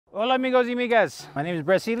Hola amigos y amigas, my name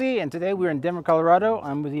is Seeley and today we're in Denver, Colorado.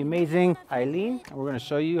 I'm with the amazing Eileen and we're going to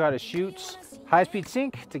show you how to shoot high-speed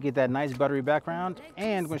sync to get that nice buttery background,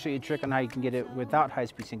 and we're going to show you a trick on how you can get it without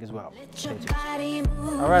high-speed sync as well. Stay tuned.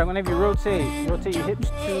 All right, I'm going to have you rotate your hips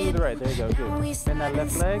to the right. There you go, good. Bend that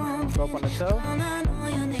left leg, go up on the toe.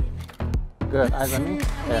 Good, eyes on me.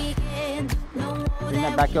 Yeah. Bring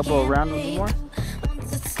that back elbow around a little more.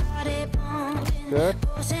 Good.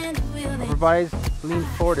 Upper body's lean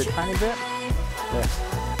forward a tiny bit. There.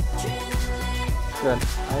 Good.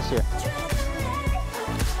 Nice here.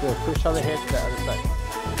 Good. Push all the hair to the other side.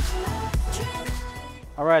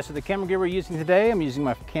 All right, so the camera gear we're using today, I'm using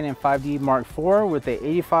my Canon 5D Mark IV with a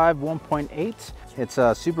 85 1.8. It's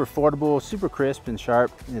super affordable, super crisp and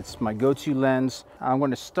sharp. It's my go-to lens. I'm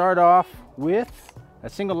going to start off with a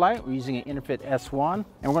single light. We're using an Interfit S1, and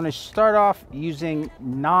we're going to start off using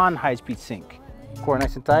non-high-speed sync. Core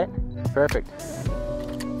nice and tight. Perfect.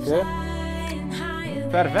 Good.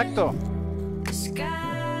 Perfecto.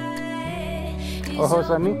 Ojos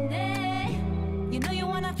on me.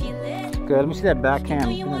 Good. Let me see that back hand.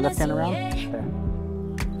 Bring the left hand around. There.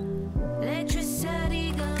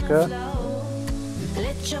 Good.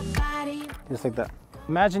 Just like that.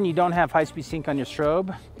 Imagine you don't have high-speed sync on your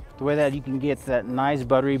strobe. The way that you can get that nice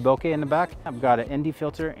buttery bokeh in the back. I've got an ND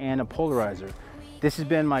filter and a polarizer. This has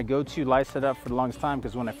been my go-to light setup for the longest time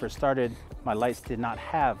because when I first started, my lights did not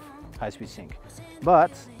have high-speed sync.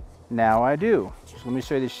 But now I do. So let me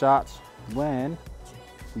show you the shots when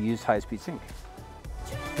we use high-speed sync.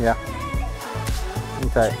 Yeah.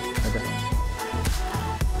 And tight. Right there.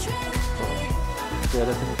 Good.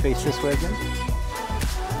 Let's have it face this way again.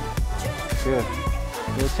 Good.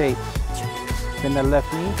 Rotate. Bend that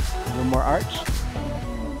left knee. A little more arch.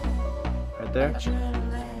 Right there.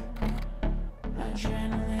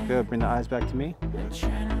 Good. Bring the eyes back to me.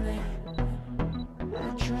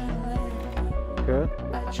 Good.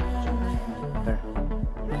 There.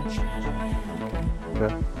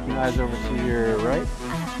 Good. Bring the eyes over to your right.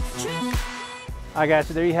 Alright guys,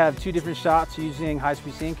 so there you have two different shots using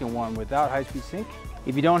high-speed sync and one without high-speed sync.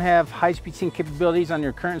 If you don't have high-speed sync capabilities on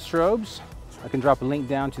your current strobes, I can drop a link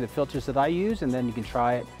down to the filters that I use, and then you can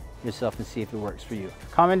try it yourself and see if it works for you.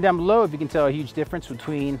 Comment down below if you can tell a huge difference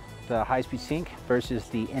between the high-speed sync versus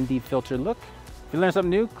the ND filter look. If you learned something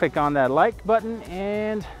new, click on that like button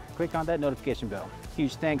and click on that notification bell.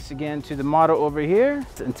 Huge thanks again to the model over here.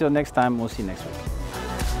 Until next time, we'll see you next week.